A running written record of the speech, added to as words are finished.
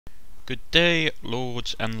Good day,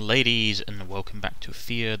 lords and ladies, and welcome back to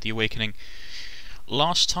Thea, the Awakening.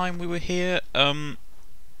 Last time we were here,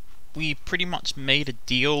 we pretty much made a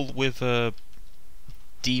deal with a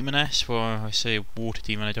demoness, well, I say a water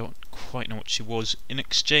demon, I don't quite know what she was, in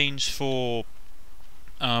exchange for,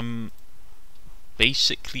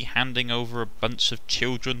 basically handing over a bunch of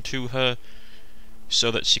children to her,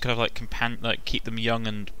 so that she could have, like, keep them young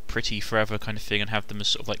and pretty forever kind of thing, and have them as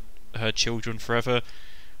sort of, like, her children forever.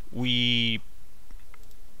 We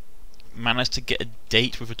managed to get a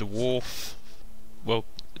date with a dwarf. Well,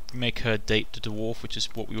 make her date the dwarf, which is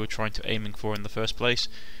what we were trying to aiming for in the first place.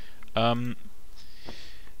 I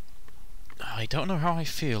don't know how I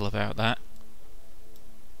feel about that,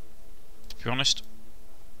 to be honest.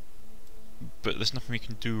 But there's nothing we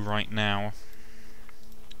can do right now.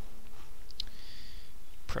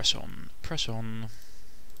 Press on, press on.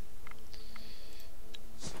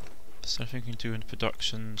 There's nothing we can do in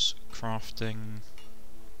productions, crafting.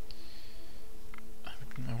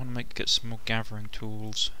 I want to get some more gathering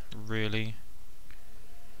tools, really.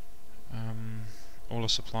 All the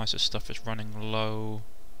supplies of stuff is running low.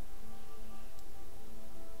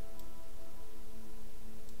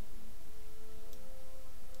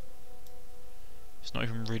 It's not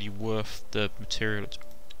even really worth the material it's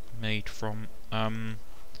made from.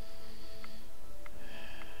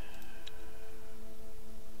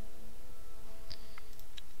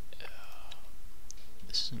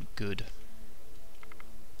 This isn't good.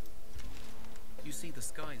 You see the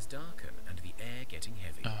skies darken and the air getting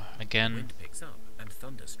heavy. Again. The wind picks up and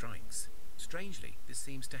thunder strikes. Strangely, this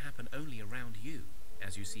seems to happen only around you,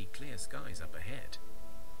 as you see clear skies up ahead.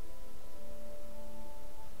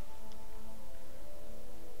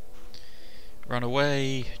 Run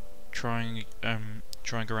away. Trying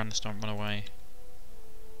around the storm, run away.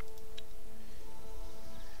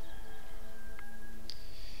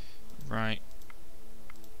 Right.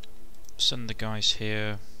 Send the guys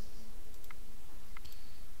here.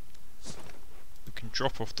 We can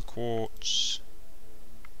drop off the quartz.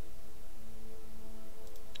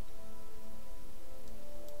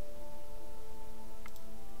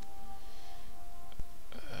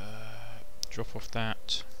 Drop off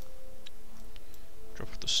that. Drop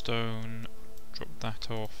off the stone. Drop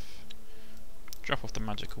that off. Drop off the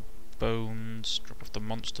magical bones. Drop off the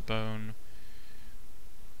monster bone.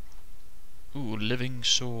 Ooh, living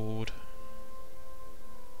sword.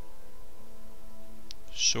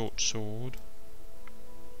 Short sword.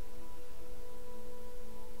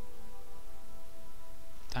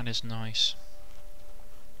 That is nice.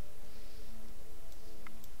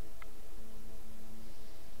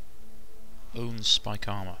 Bone spike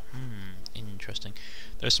armour. Interesting.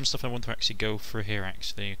 There's some stuff I want to actually go through here,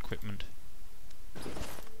 actually. Equipment.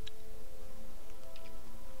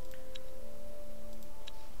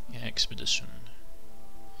 Yeah, expedition.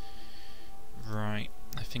 Right.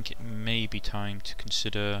 I think it may be time to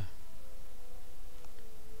consider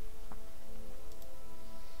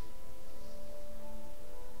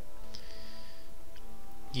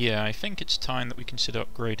I think it's time that we consider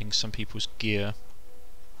upgrading some people's gear.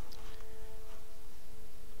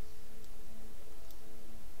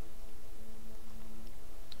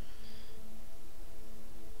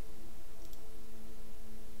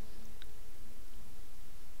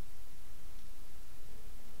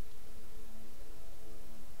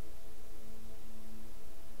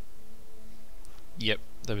 Yep,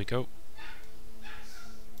 there we go.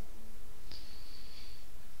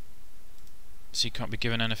 So you can't be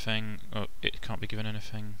given anything, oh, it can't be given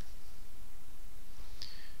anything.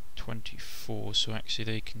 24, so actually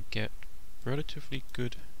they can get relatively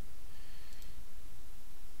good.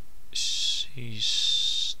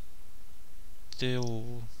 He's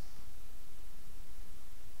still...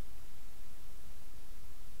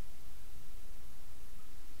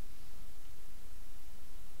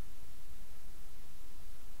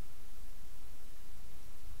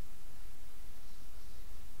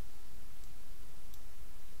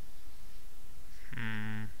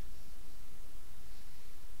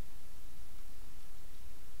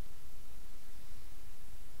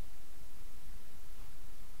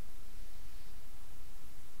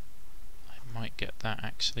 get that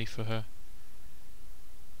actually for her.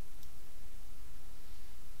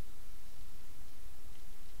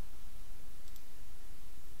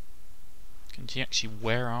 Can she actually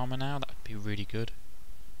wear armour now? That would be really good.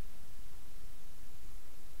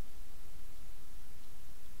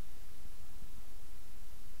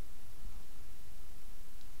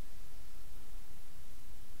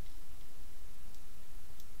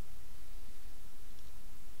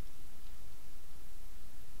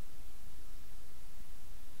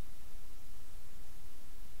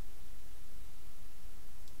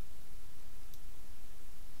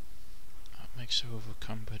 so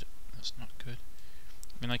overcumbered. That's not good.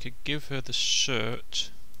 I mean, I could give her the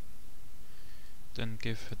shirt, then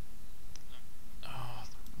give her... Oh,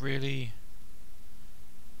 really?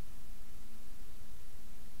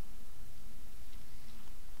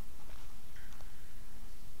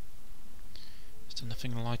 Is there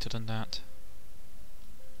nothing lighter than that?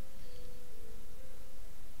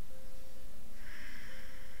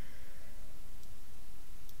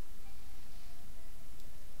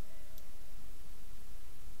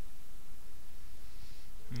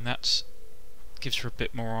 And that gives her a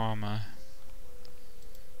bit more armour.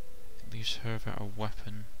 It leaves her without a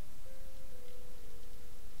weapon.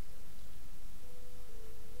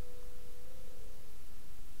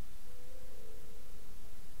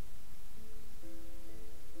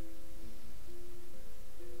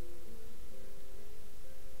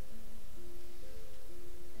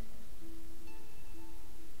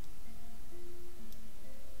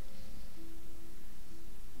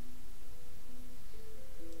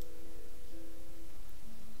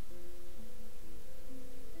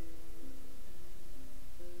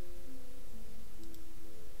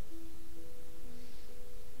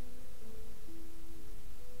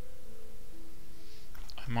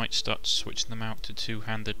 I might start switching them out to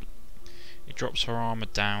two-handed. It drops her armour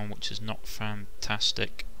down, which is not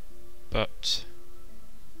fantastic, but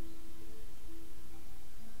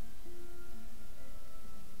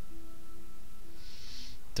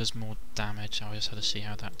does more damage. I just have to see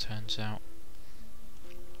how that turns out.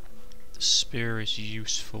 The spear is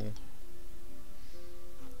useful.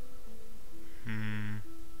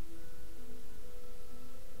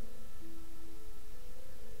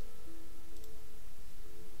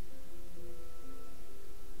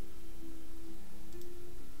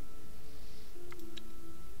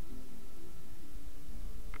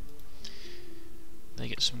 They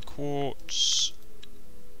get some quartz.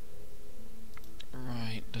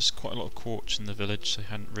 Right, there's quite a lot of quartz in the village, so I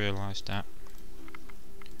hadn't realised that.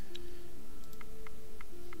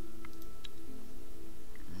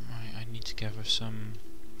 Right, I need to gather some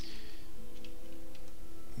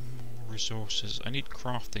more resources. I need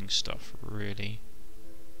crafting stuff, really.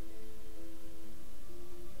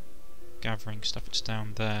 Gathering stuff, it's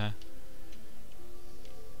down there.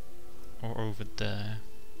 Or over there.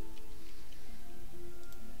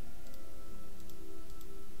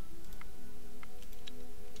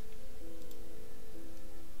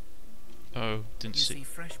 Oh, didn't see. You see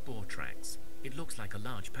fresh boar tracks. It looks like a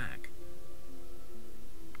large pack.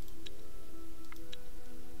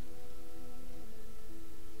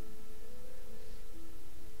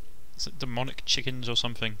 Is it demonic chickens or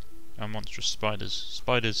something? Oh, monstrous spiders.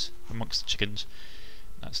 Spiders amongst the chickens.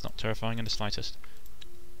 That's not terrifying in the slightest.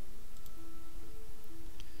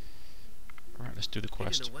 Right, let's do the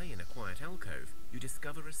quest. Hidden away in a quiet alcove, you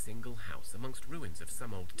discover a single house amongst ruins of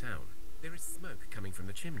some old town. There is smoke coming from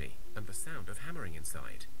the chimney, and the sound of hammering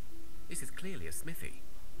inside. This is clearly a smithy.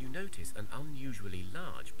 You notice an unusually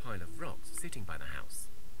large pile of rocks sitting by the house.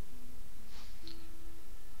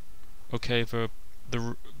 Okay,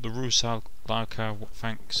 the Rusal Lauka,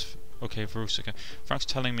 thanks. Okay, Verusaka. Thanks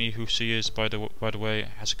for telling me who she is. By the way,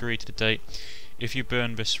 has agreed to the date. If you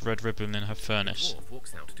burn this red ribbon in her furnace. The dwarf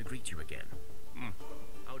walks out to greet you again.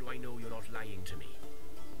 How do I know you're not lying to me?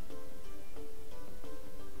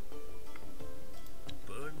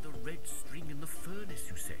 Burn the red string in the furnace,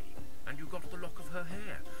 you say? And you got the lock of her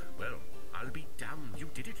hair? Well, I'll be damned you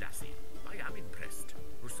did it, lassie. I am impressed.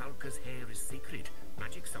 Rusalka's hair is sacred.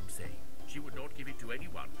 Magic, some say. She would not give it to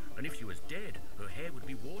anyone, and if she was dead, her hair would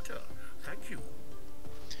be water. Thank you.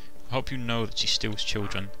 I hope you know that she steals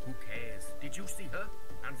children. Who cares? Did you see her?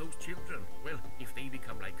 And those children? Well, if they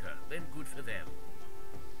become like her, then good for them.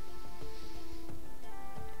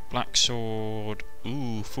 Black sword.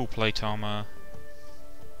 Ooh, full plate armor.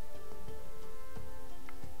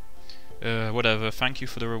 Whatever, thank you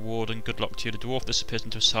for the reward and good luck to you. The dwarf disappears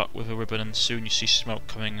into his hut with a ribbon and soon you see smoke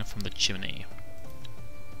coming from the chimney.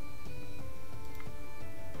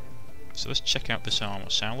 So let's check out this armor,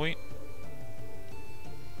 shall we?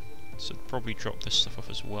 So probably drop this stuff off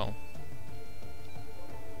as well.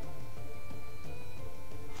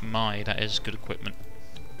 My, that is good equipment.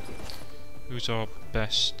 Who's our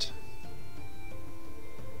best?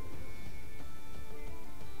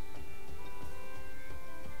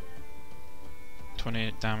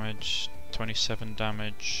 $28 damage, 27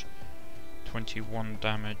 damage, 21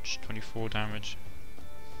 damage, 24 damage.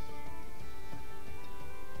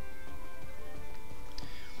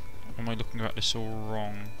 Am I looking at this all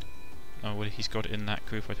wrong? Oh, well, he's got it in that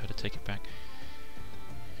group, I'd have to take it back.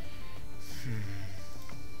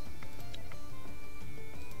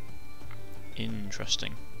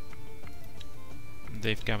 Interesting.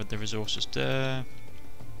 They've gathered the resources there.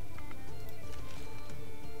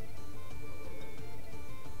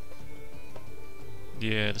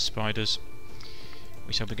 Yeah, the spiders.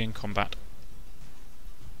 We shall begin combat.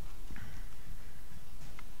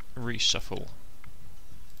 Reshuffle.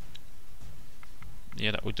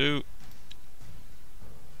 Yeah, that will do.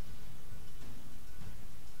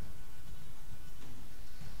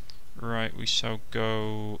 Right, we shall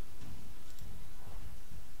go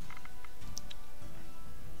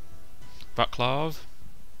Vaklav,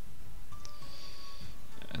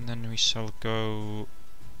 and then we shall go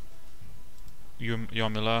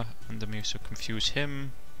Yomila, and then we shall confuse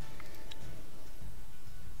him.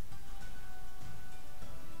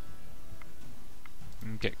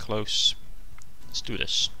 And get close. Let's do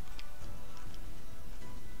this.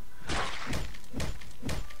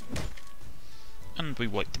 And we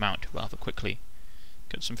wipe them out rather quickly.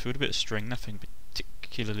 Get some food, a bit of string, nothing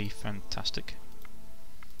particularly fantastic.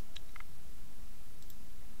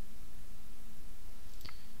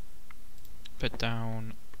 Bed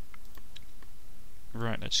down.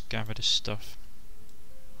 Right, let's gather this stuff.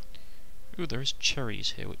 Ooh, there is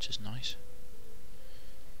cherries here, which is nice.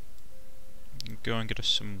 Go and get us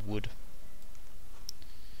some wood,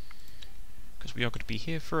 because we are going to be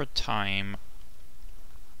here for a time.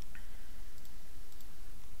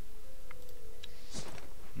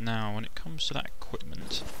 Now, when it comes to that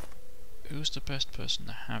equipment, who's the best person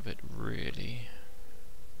to have it, really?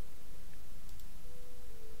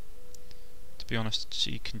 To be honest,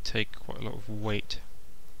 she can take quite a lot of weight.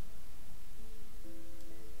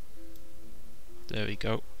 There we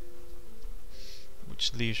go.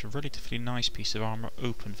 Which leaves a relatively nice piece of armour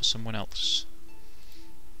open for someone else.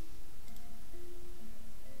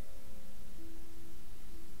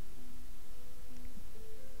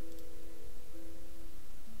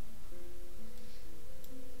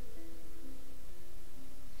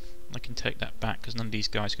 I can take that back because none of these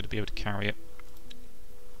guys are going to be able to carry it.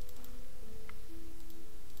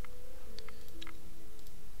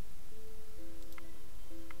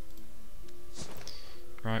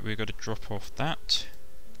 Right, we've got to drop off that.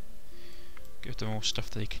 Give them all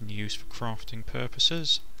stuff they can use for crafting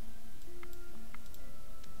purposes.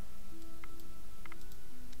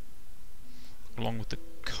 Along with the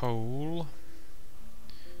coal.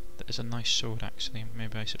 That is a nice sword actually,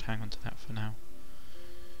 maybe I should hang on to that for now.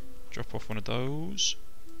 Drop off one of those.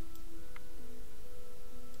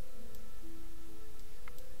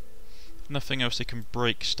 Nothing else, they can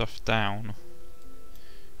break stuff down.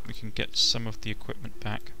 We can get some of the equipment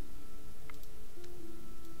back.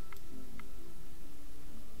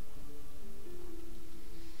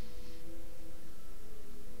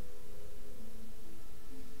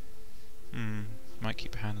 Might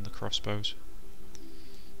keep a hand on the crossbows.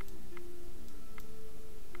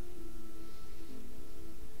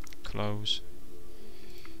 Close.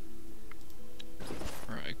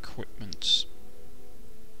 Right, equipment.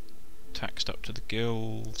 Taxed up to the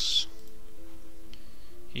gills.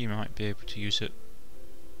 He might be able to use it.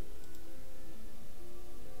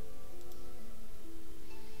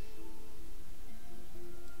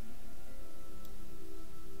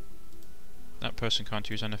 That person can't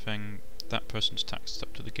use anything. That person's taxed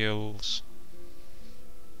up to the gills.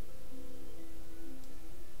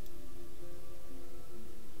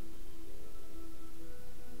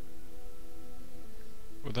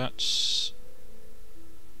 Well, that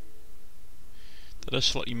does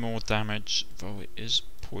slightly more damage, though it is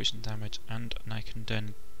poison damage, and I can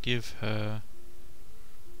then give her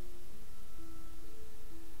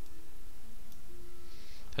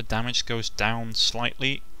damage goes down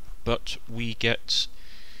slightly, but we get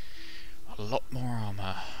a lot more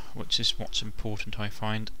armour, which is what's important, I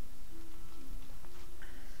find.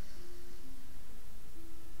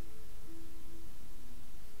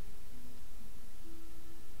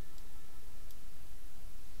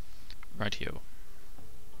 Right here.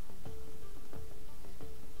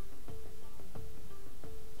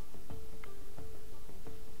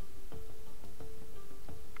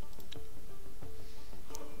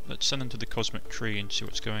 Let's send them to the cosmic tree and see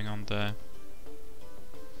what's going on there.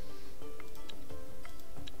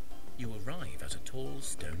 You arrive at a tall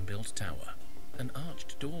stone-built tower. An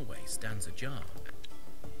arched doorway stands ajar.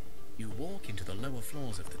 You walk into the lower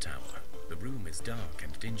floors of the tower. The room is dark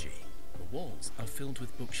and dingy. The walls are filled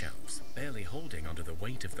with bookshelves, barely holding under the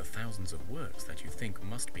weight of the thousands of works that you think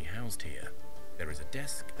must be housed here. There is a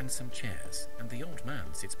desk and some chairs, and the old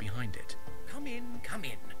man sits behind it. Come in,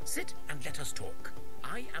 sit and let us talk.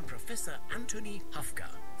 I am Professor Anthony Hufka,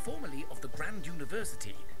 formerly of the Grand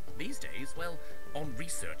University, These days, well, on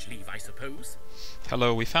research leave, I suppose.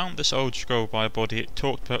 Hello, we found this old scroll by a body. It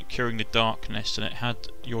talked about curing the darkness, and it had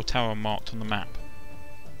your tower marked on the map.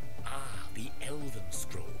 Ah, the Elven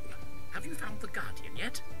Scroll. Have you found the Guardian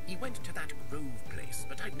yet? He went to that Grove place,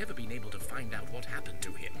 but I've never been able to find out what happened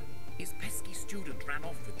to him. His pesky student ran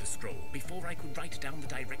off with the scroll before I could write down the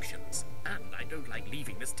directions. And I don't like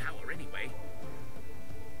leaving this tower anyway.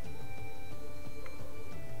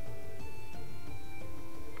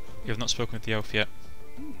 You have not spoken with the elf yet.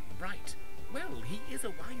 Right. Well, he is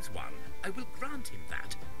a wise one. I will grant him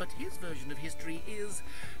that. But his version of history is...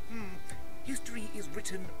 history is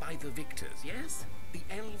written by the victors, yes? The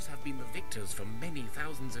elves have been the victors for many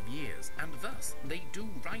thousands of years, and thus they do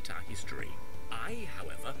write our history. I,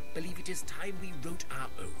 however, believe it is time we wrote our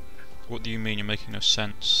own. What do you mean? You're making no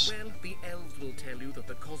sense. Well, the elves will tell you that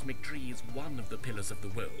the cosmic tree is one of the pillars of the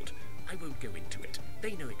world. I won't go into it.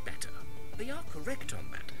 They know it better. They are correct on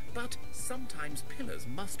that, but sometimes pillars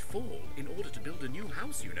must fall in order to build a new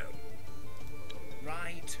house, you know.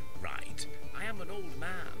 Right. I am an old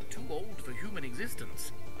man, too old for human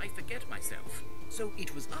existence. I forget myself. So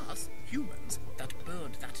it was us, humans, that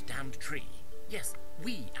burned that damned tree. Yes,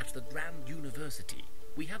 we at the Grand University.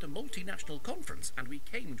 We had a multinational conference and we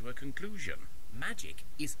came to a conclusion. Magic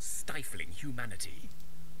is stifling humanity.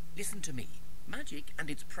 Listen to me. Magic and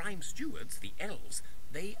its prime stewards, the elves,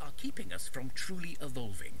 they are keeping us from truly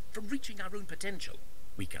evolving, from reaching our own potential.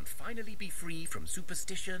 We can finally be free from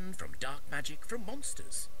superstition, from dark magic, from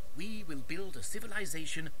monsters. We will build a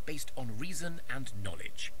civilization based on reason and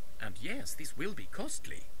knowledge. And yes, this will be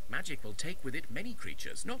costly. Magic will take with it many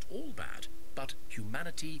creatures, not all bad, but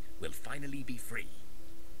humanity will finally be free.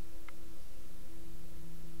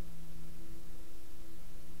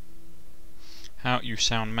 How you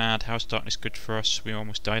sound mad. How's darkness good for us? We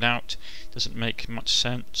almost died out. Doesn't make much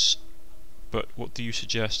sense. But what do you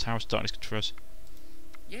suggest? How's darkness good for us?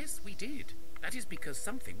 Yes, we did. That is because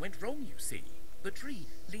something went wrong, you see. The tree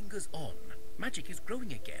lingers on. Magic is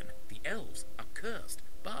growing again. The elves are cursed,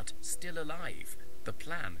 but still alive. The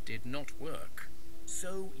plan did not work.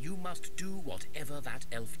 So you must do whatever that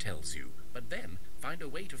elf tells you, but then find a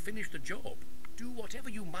way to finish the job. Do whatever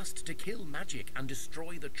you must to kill magic and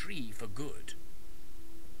destroy the tree for good.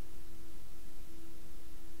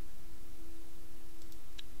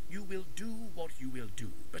 You will do what you will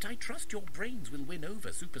do, but I trust your brains will win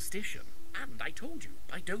over superstition. And I told you,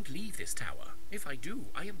 I don't leave this tower. If I do,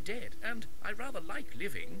 I am dead, and I rather like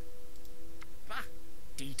living. Bah!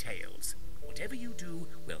 Details. Whatever you do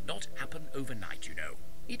will not happen overnight, you know.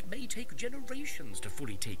 It may take generations to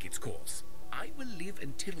fully take its course. I will live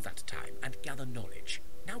until that time and gather knowledge.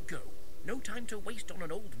 Now go. No time to waste on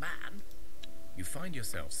an old man. You find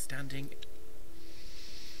yourself standing...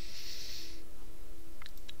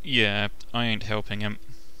 Yeah, I ain't helping him.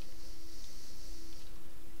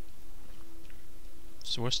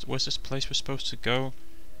 So where's this place we're supposed to go?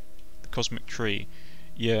 The Cosmic Tree.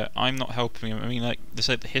 Yeah, I'm not helping him. I mean, like, they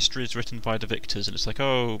say the history is written by the victors, and it's like,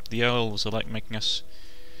 oh, the elves are like making us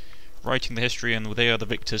writing the history and they are the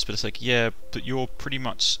victors, but it's like, yeah, but you're pretty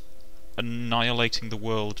much annihilating the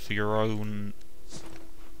world for your own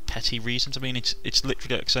petty reasons. I mean, it's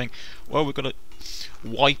literally like saying, well, we've got to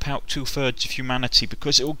wipe out 2/3 of humanity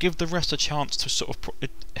because it will give the rest a chance to sort of...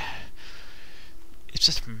 it's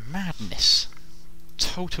just madness.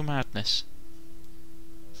 Total madness.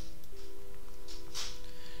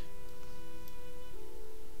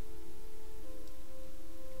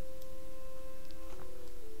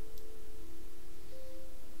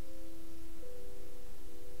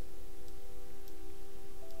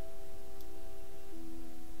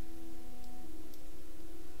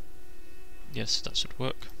 Yes, that should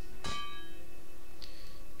work.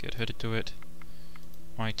 Get her to do it.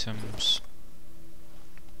 Items.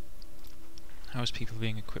 How's people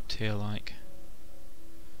being equipped here like?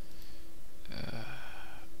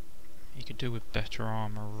 You could do with better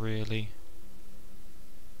armour, really.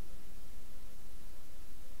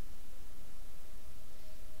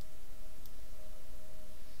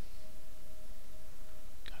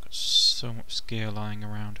 I've got so much gear lying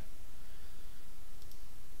around.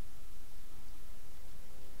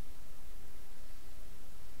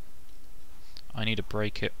 I need to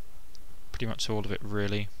break it. Pretty much all of it,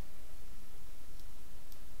 really.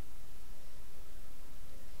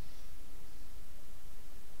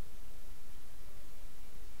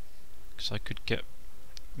 Because I could get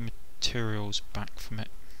materials back from it.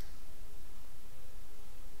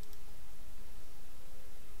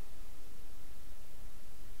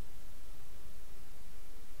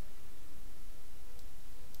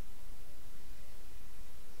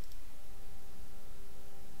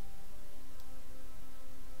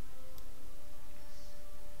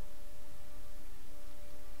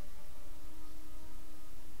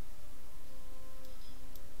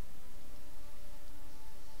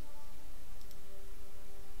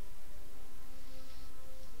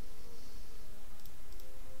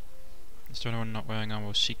 Is there anyone not wearing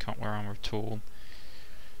armour? She can't wear armour at all.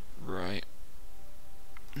 Right.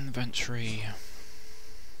 Inventory.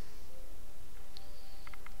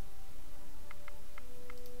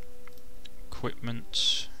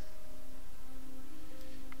 Equipment.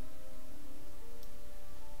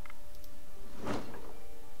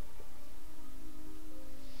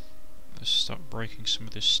 Let's start breaking some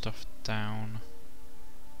of this stuff down.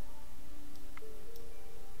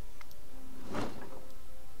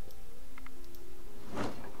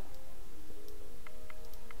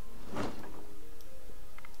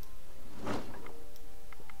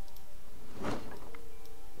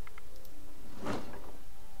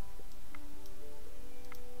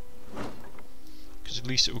 Because at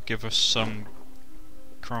least it will give us some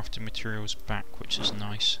crafting materials back, which is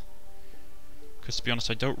nice. Because to be honest,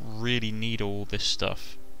 I don't really need all this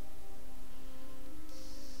stuff.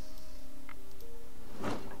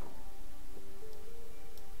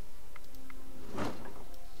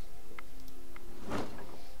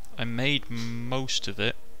 I made most of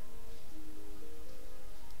it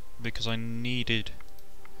because I needed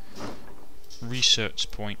research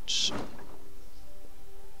points.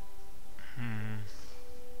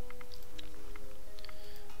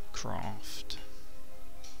 Craft.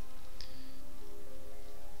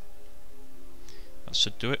 That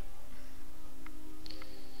should do it.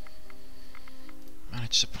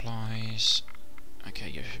 Manage supplies.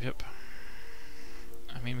 Okay, yep.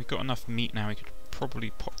 I mean, we've got enough meat now, we could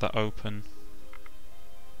probably pop that open.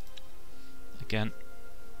 Again.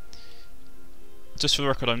 Just for the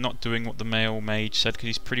record, I'm not doing what the male mage said, because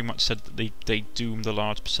he's pretty much said that they doomed a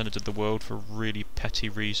large percentage of the world for really petty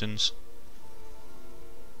reasons.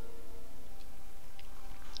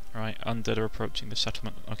 Right, undead are approaching the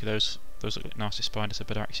settlement. Okay, those look like nasty spiders. I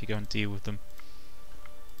better actually go and deal with them.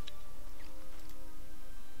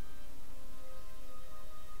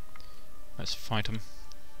 Let's fight them.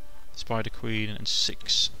 Spider Queen and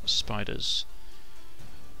 6 spiders.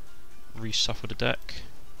 Reshuffle the deck.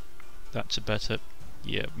 That's a better.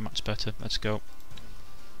 Yeah, much better. Let's go.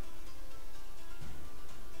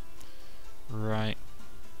 Right.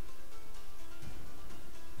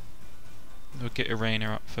 We'll get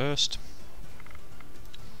Irena up first.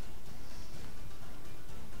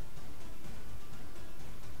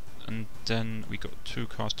 And then we got 2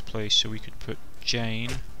 cards to play, so we could put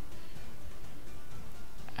Jane.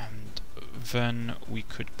 And then we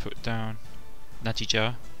could put down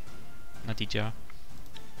Nadija.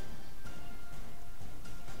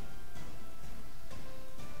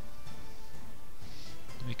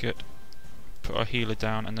 We could put our healer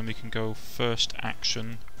down, and then we can go first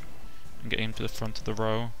action and get him to the front of the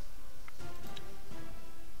row.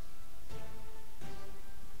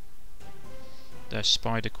 Their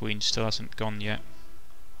Spider Queen still hasn't gone yet.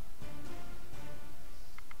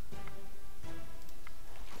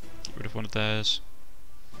 Get rid of one of theirs.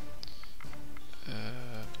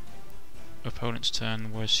 Opponent's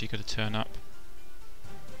turn. Where's she going to turn up?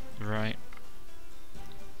 Right.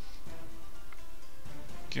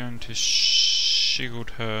 Going to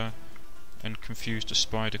shield her and confuse the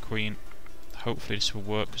Spider Queen. Hopefully this will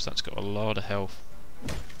work, because that's got a lot of health.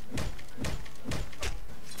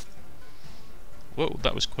 Whoa,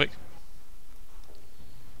 that was quick.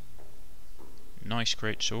 Nice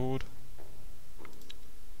great sword.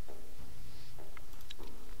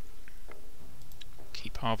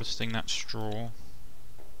 Keep harvesting that straw.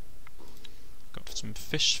 Got some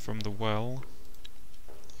fish from the well.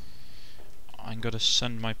 I'm going to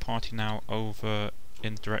send my party now over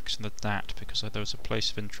in the direction of that, because there was a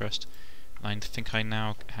place of interest. I think I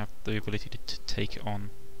now have the ability to take it on.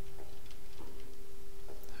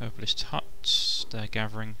 Herbalist huts, they're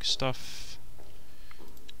gathering stuff.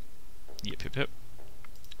 Yep.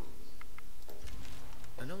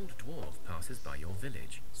 An old dwarf passes by your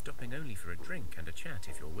village, stopping only for a drink and a chat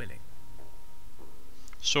if you're willing.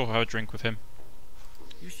 Sure, I'll have a drink with him.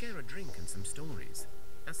 You share a drink and some stories.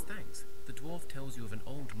 As thanks, the dwarf tells you of an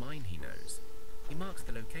old mine he knows. He marks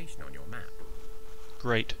the location on your map.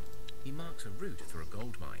 Great. He marks a route through a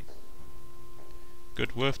gold mine.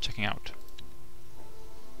 Good, worth checking out.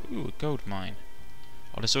 Ooh, a gold mine.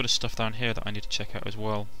 Oh, there's other stuff down here that I need to check out as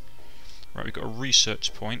well. Right, we've got a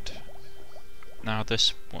research point. Now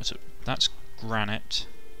this, what's it? That's granite.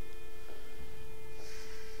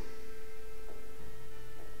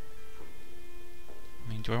 I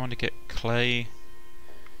mean, do I want to get clay?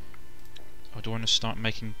 Or do I want to start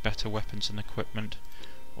making better weapons and equipment?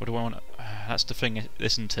 Or do I want to... that's the thing,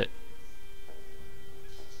 isn't it?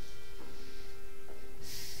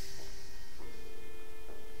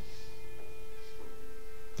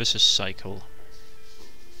 This is cycle.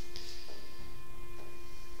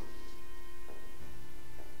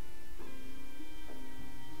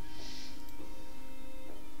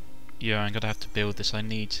 Yeah, I'm gonna have to build this. I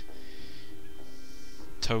need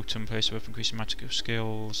totem place with increasing magical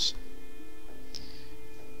skills.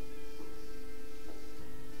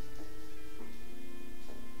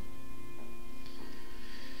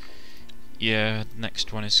 Yeah,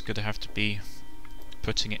 next one is gonna have to be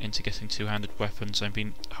putting it into getting two-handed weapons. I've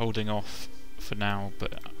been holding off for now,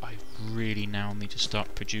 but I really now need to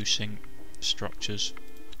start producing structures.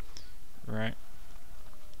 Right.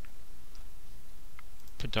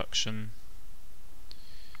 Production.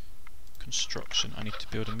 Construction. I need to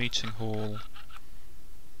build a meeting hall.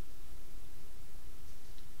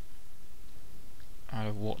 I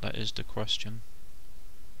don't know what that is, the question.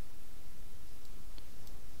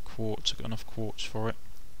 Quartz, I've got enough quartz for it.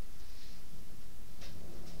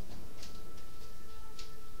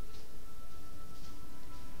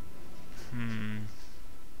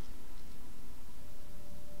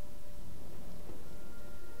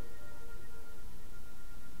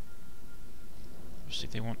 Obviously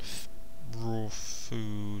they want raw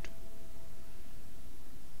food.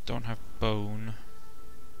 Don't have bone.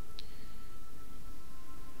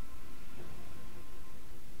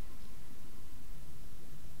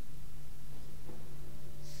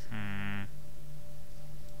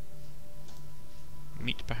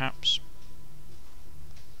 Meat perhaps.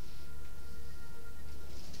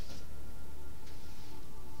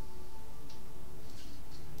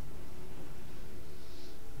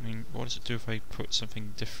 I mean, what does it do if I put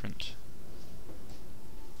something different?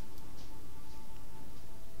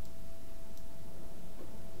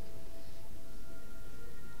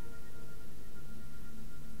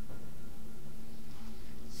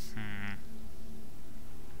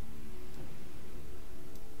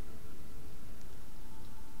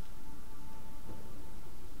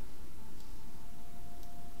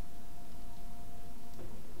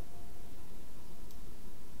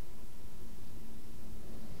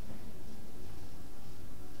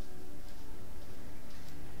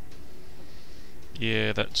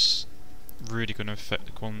 Yeah, that's really going to affect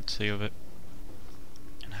the quantity of it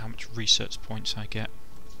and how much research points I get.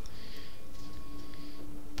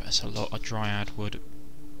 But it's a lot of dryad wood.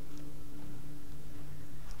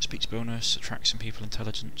 Speech bonus, attract some people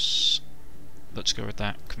intelligence. Let's go with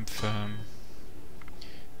that, confirm.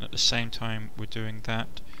 And at the same time we're doing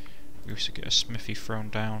that, we also get a smithy thrown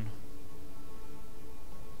down.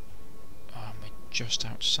 We're just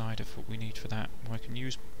outside of what we need for that. Well, I can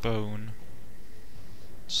use bone.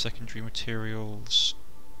 Secondary materials.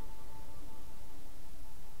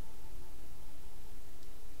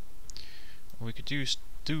 What we could do is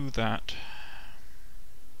do that.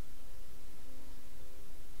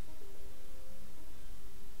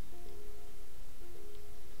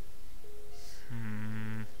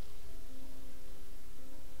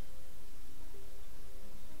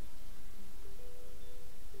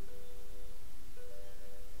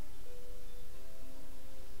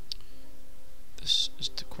 This is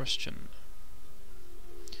the question.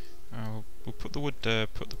 We'll put the wood there,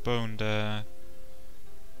 put the bone there.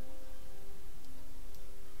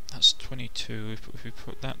 That's 22. If we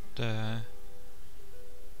put that there,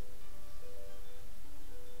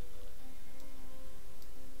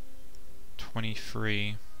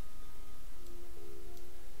 23.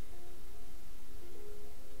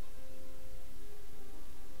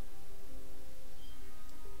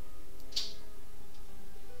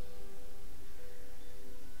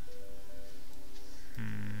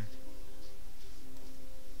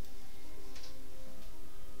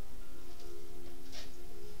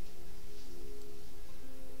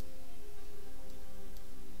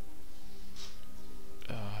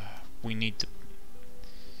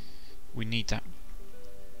 We need that.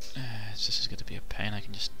 This is going to be a pain, I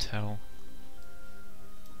can just tell.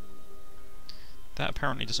 That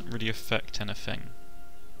apparently doesn't really affect anything.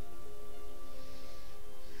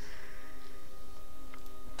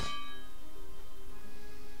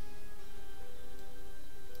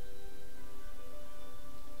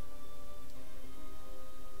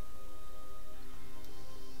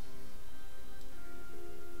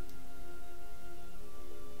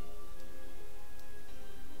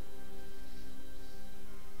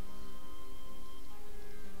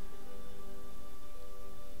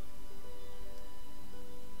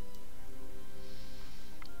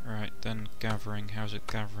 Then gathering, how's it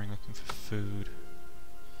gathering? Looking for food.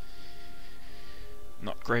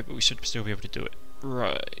 Not great, but we should still be able to do it.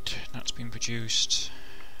 Right, that's been produced.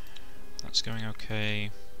 That's going okay.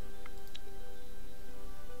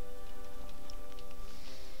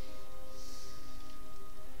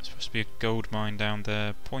 There's supposed to be a gold mine down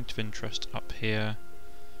there. Point of interest up here.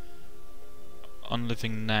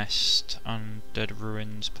 Unliving nest, undead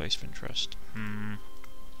ruins, place of interest.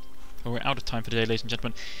 Well, we're out of time for today, ladies and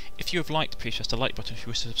gentlemen. If you have liked, please press the like button. If you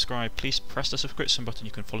wish to subscribe, please press the subscription button.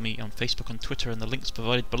 You can follow me on Facebook, on Twitter, and the links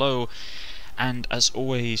provided below. And as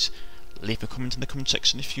always, leave a comment in the comment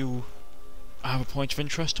section if you have a point of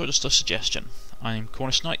interest or just a suggestion. I'm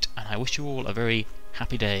Cornish-Knight, and I wish you all a very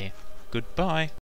happy day. Goodbye.